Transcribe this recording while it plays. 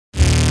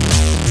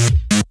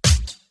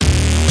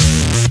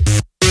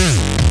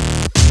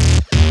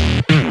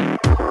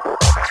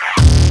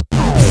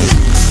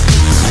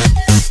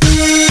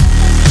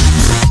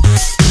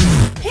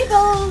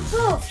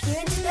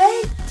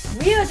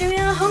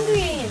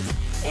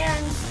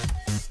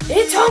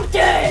Hump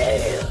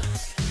Day!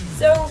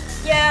 So,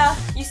 yeah,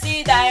 you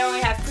see that I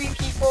only have 3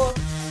 people.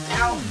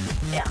 Now,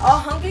 all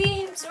Hunger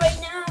Games right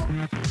now,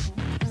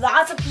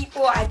 lots of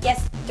people, I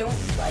guess, don't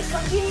like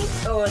Hunger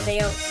Games, or they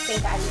don't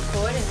think I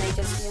record, and they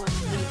just want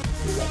me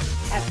to, like,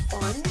 have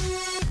fun.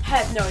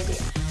 I have no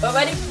idea. But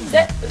ready,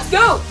 set, let's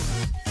go!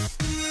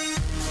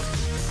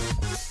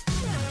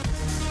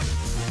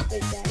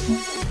 Wait,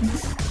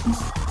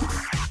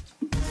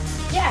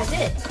 yeah, I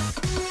did.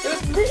 It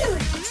was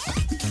literally,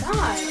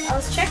 God, I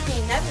was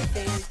checking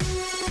everything.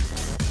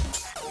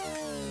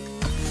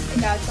 I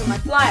gotta put my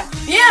flyer.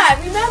 Yeah, I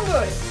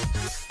remember it.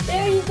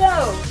 There you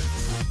go.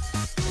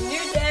 A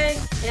new day,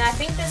 and I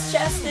think this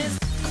chest is,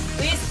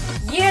 please,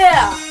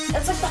 yeah!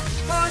 That's like the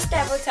first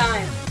ever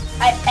time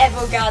I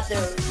ever got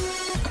those.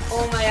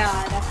 Oh my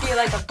God, I feel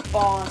like a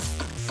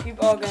boss.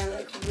 People are gonna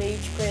like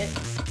rage quit,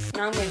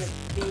 and I'm gonna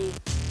be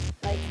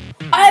like,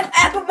 I have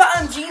apple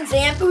bottom jeans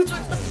and boots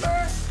with the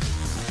fur.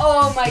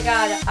 Oh my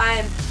God, I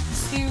am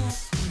too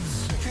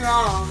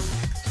strong.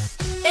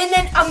 And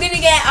then I'm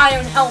gonna get an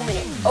iron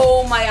helmet.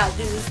 Oh my God,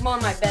 this is one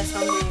of my best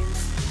Hunger Games.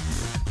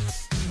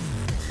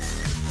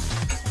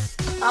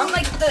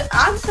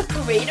 I'm the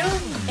creator,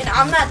 and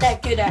I'm not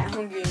that good at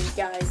Hunger Games,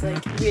 guys.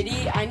 Like,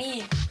 really, I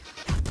need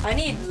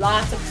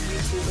lots of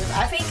YouTubers.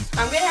 I think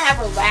I'm gonna have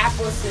a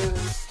raffle soon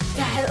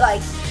that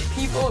like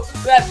people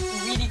who have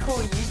really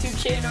cool YouTube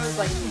channels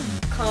like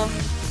come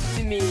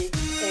to me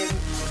and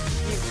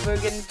we're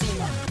gonna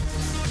team up.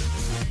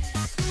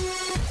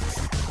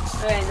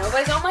 Alright,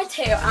 nobody's on my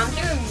tail. I'm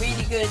doing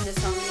really good in this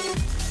Hunger Game.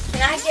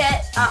 Can I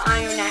get an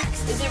iron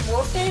axe? Is it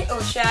worth it,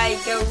 or should I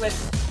go with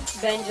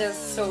Benja's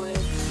sword?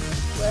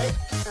 What?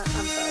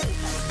 I'm sorry.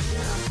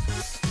 No.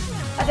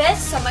 I bet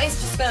somebody's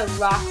just gonna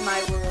rock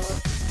my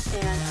world,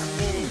 and I'm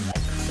gonna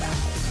like cry.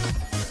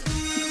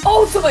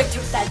 Oh, somebody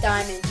took that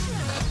diamond.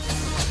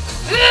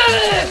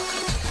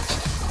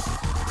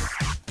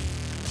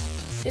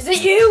 Is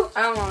it you?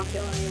 I don't want to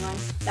kill anyone.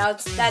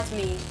 That's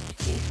me.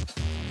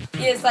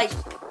 It's like,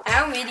 I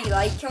don't really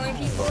like killing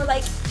people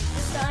like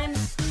this time.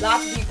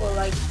 Lots of people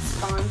like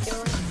spawn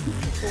killing.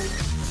 Cool.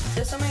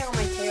 There's somebody on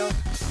my tail.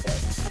 Good.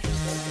 I think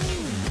there's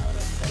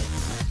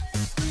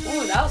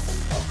ooh, that was some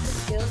focus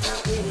skills.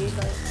 Not really,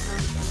 but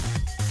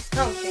I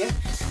don't care.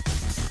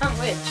 I'm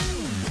rich.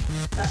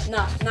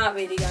 Not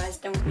really, guys.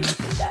 Don't really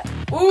do that.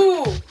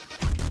 Ooh!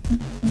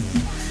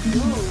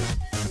 Ooh.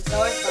 I'm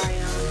so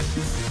excited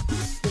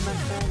with my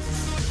friends.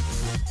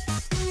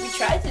 We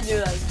tried to do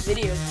like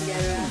videos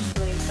together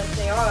actually, but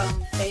they all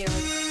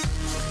failed.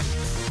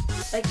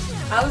 Like,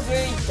 I was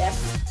really deaf.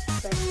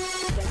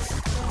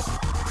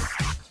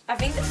 I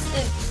think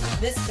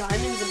this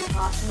diamond's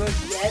impossible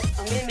yet.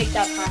 I'm gonna make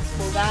that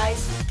possible, guys.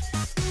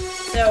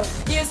 So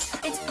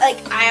it's like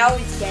I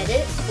always get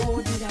it.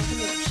 Oh dude, I can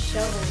make a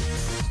shovel.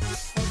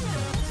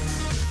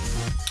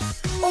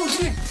 Oh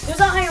dude,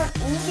 there's an iron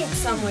ingot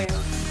somewhere.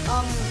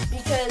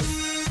 Because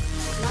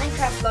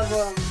Minecraft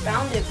Lover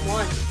found it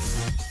once.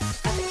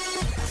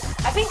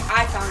 I think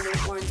I found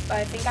it once, but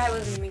I think I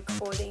wasn't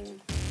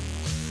recording.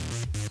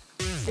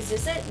 Is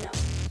this it? No.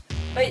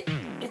 But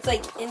it's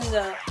like in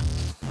the.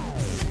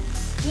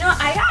 You know,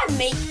 I gotta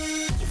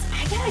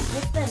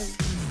give them.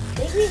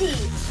 They really.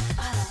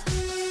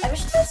 I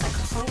wish there was like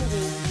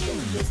hungry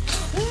fish.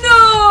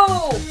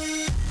 No!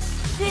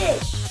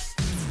 Fish!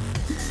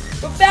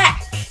 We're back!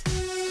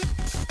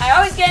 I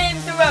always get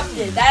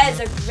interrupted. That is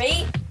a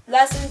great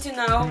lesson to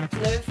know.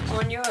 Live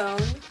on your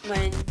own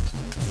when you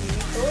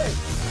record.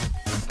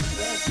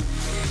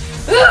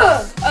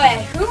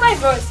 Okay, who am I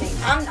versing?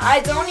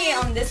 It's only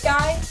on this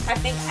guy. I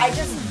think I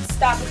just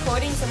stopped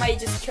recording. Somebody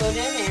just killed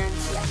him, and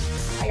yeah,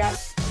 I got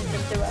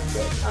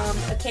interrupted.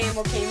 A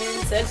camel came in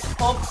and said,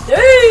 "Hump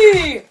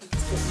Day!"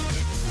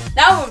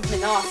 That would have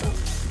been awesome.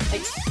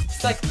 Like,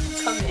 just like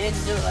come in and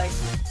just like,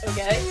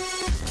 okay.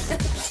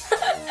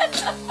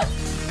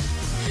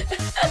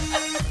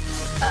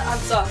 I'm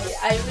sorry.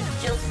 I would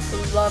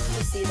just love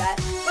to see that.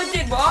 But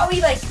dude, while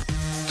we like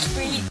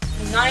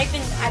not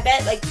even, I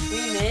bet like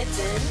 3 minutes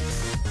in.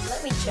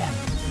 Let me check.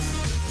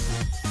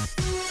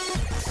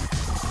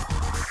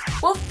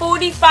 We're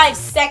 45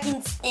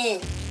 seconds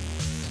in.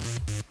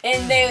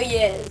 And there he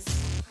is.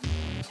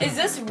 Is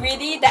this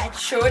really that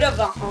short of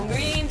a Hunger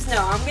Games?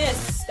 No, I'm gonna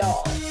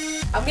stall.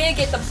 I'm gonna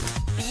get the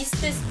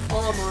beastest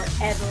armor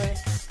ever.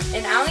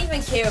 And I don't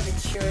even care if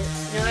it's short.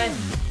 You know what?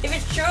 If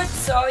it's short,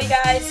 sorry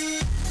guys.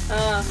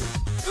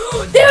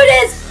 There it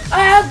is!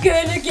 I'm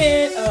gonna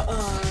get a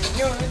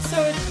iron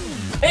sword.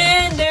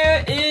 And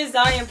there is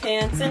iron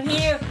pants in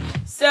here.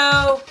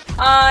 So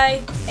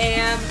I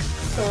am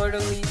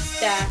totally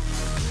stacked.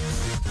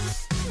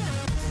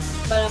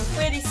 But I'm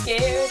pretty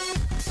scared.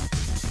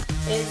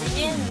 Is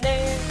he in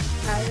there?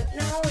 I don't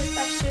know if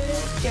I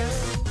should go.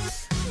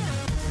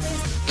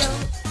 Please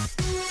don't.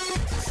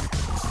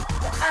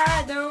 But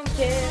I don't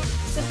care.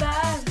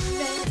 Survive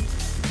then.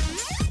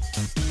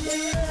 Do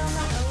it on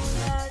my own.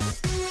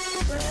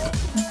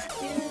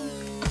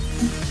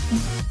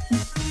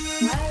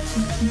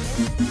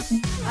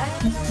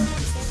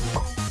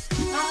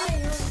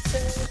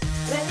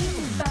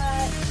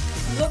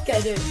 Look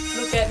at it.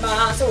 Look at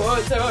my sword,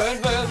 with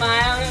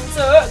my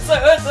sword.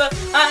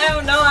 I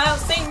don't know how to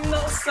sing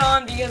the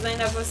song because I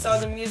never saw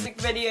the music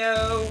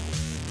video.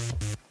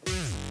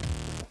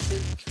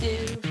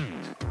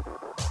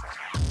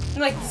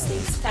 Like the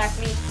snakes attack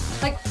me.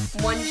 Like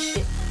one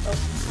hit.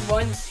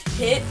 One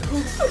hit.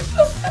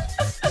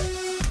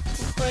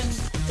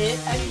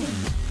 I mean,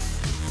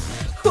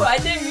 I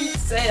didn't mean to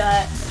say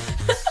that. I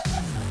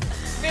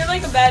feel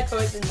like a bad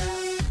person now.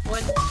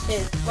 One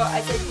hit. Well,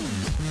 I said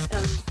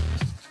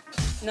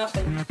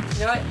nothing. You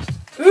know what?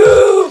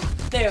 Ooh!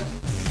 There.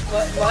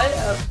 What?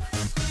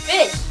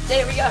 Fish!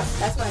 There we go.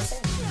 That's what I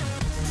said.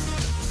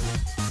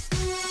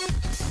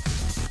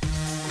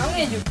 I'm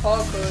gonna do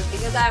parkour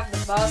because I have the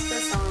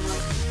fastest on.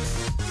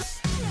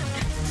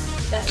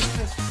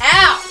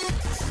 Ow!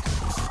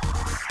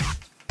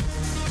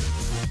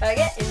 If I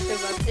get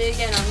interrupted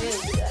again, I'm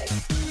gonna be like,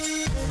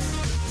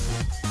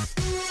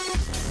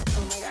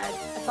 oh my god, I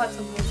thought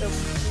something was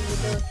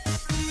over.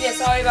 Yeah,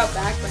 sorry about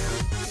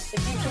background.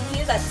 If you can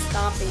hear that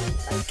stomping,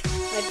 like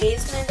my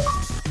basement.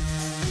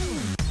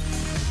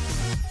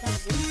 I'm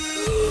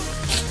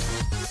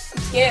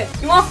scared.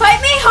 You wanna fight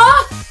me,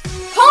 huh?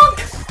 Punk!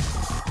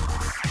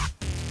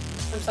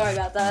 I'm sorry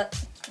about that.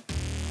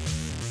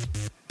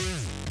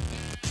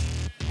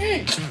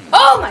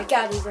 Oh my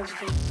god, he's over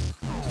here.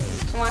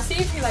 I wanna see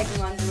if he like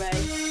runs away.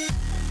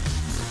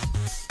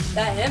 Is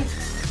that him?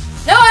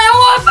 No, I don't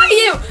wanna fight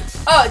you!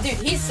 Oh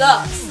dude, he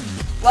sucks.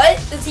 What?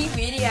 Does he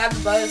really have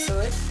a butter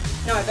sword?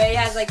 No, I bet he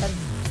has like a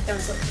stone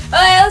sword.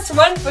 Alright, let's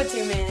run for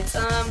 2 minutes.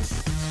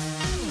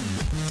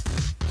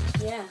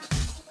 Yeah.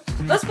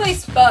 Let's play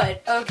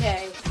Spud.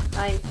 Okay.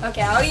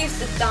 Okay, I'll use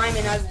the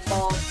diamond as the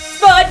ball.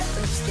 Spud!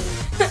 I'm just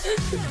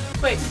kidding.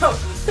 Wait, no.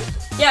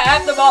 Yeah, I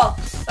have the ball.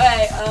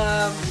 Alright,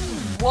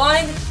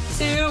 1,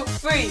 2,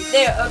 3.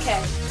 There,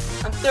 okay.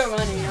 I'm still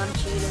running, I'm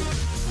cheating.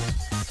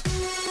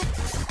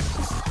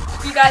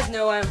 You guys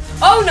know I'm.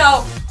 Oh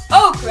no!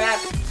 Oh crap!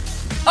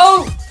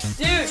 Oh!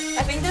 Dude,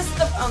 I think this is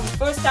the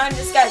first time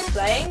this guy's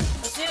playing.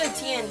 Let's do the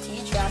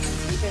TNT trap and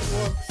see if it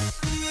works.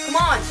 Come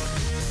on!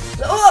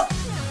 Blow up!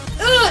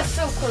 Ugh,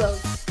 so close.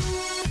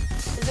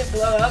 Does it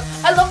blow up?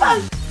 I love how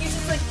you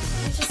just like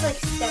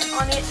step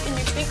on it and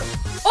your finger.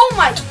 Oh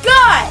my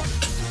god!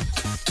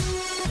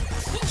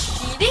 He's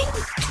cheating?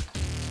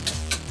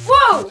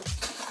 Whoa!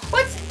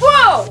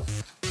 Whoa!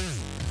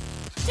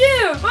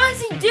 Dude, what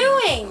is he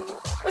doing?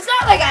 What's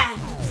that like a...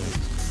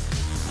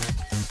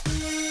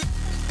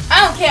 I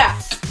don't care.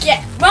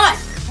 Yeah, run!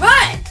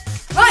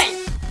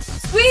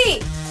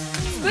 Squeeze!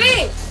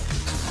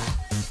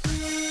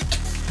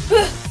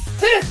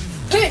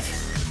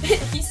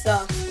 He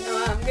sucks. No,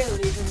 I'm gonna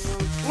leave him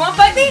alone. You wanna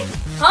fight me?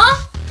 Huh?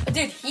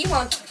 Dude, he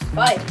wants to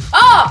fight.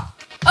 Oh!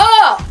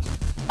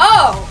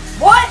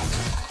 What?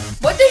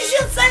 What did you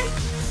just say?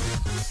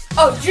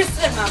 Oh, you just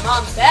said my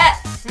mom's fat.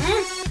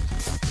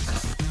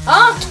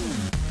 Huh?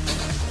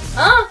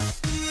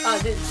 Oh,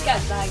 dude, this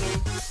guy's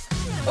lagging.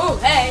 Oh,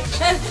 hey.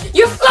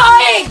 You're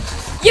flying!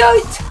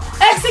 You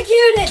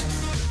executed!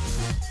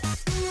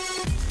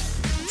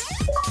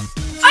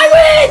 I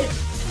win!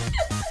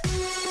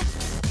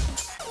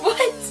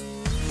 What?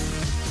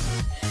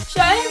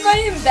 Should I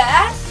invite him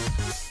back?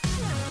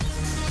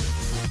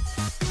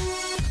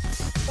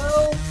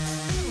 Well,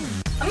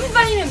 I'm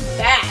inviting him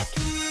back.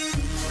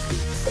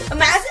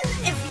 Imagine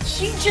if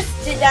he just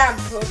did that on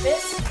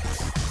purpose.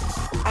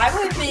 I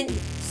would have been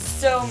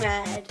so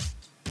mad.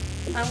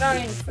 I'm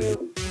going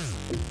through.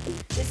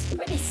 This is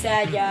pretty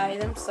sad,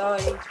 guys. I'm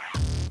sorry.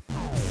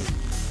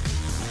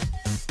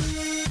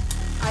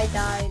 I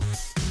died.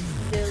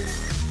 Dude.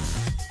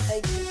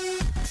 I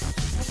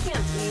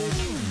can't leave.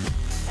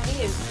 I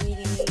need a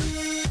meeting me.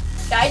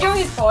 Should I join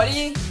his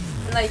party?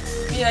 And like,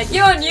 be like,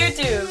 you're on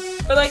YouTube.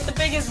 But like the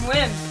biggest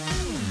wimp.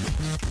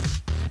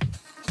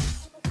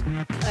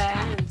 I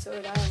am so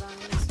died on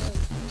this one.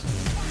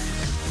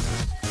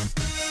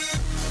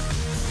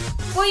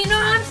 Well, you know,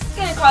 I'm just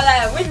gonna call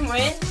that a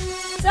win-win.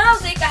 So that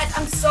was it, guys.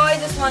 I'm sorry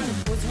this one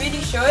was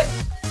really short.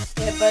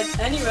 Yeah, but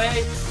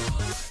anyway.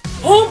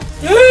 Hump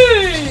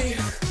Day!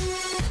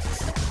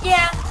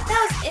 Yeah,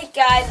 that was it,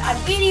 guys. I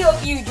really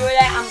hope you enjoyed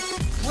it. I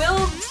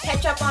will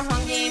catch up on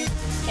home games.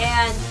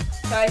 And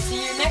so I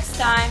see you next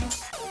time.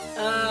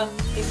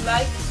 If you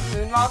like,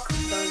 moonwalk.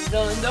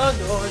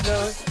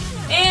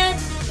 And,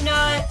 you know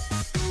what?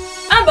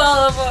 I'm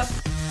Oliver.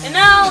 And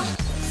I'll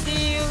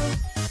see you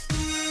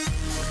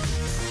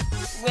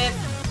with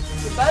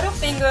your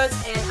Butterfingers,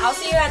 and I'll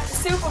see you at the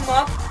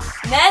supermarket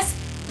next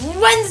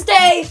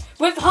Wednesday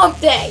with Hump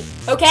Day.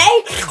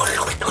 Okay?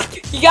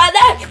 You got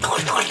that?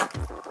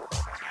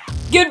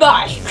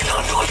 Goodbye.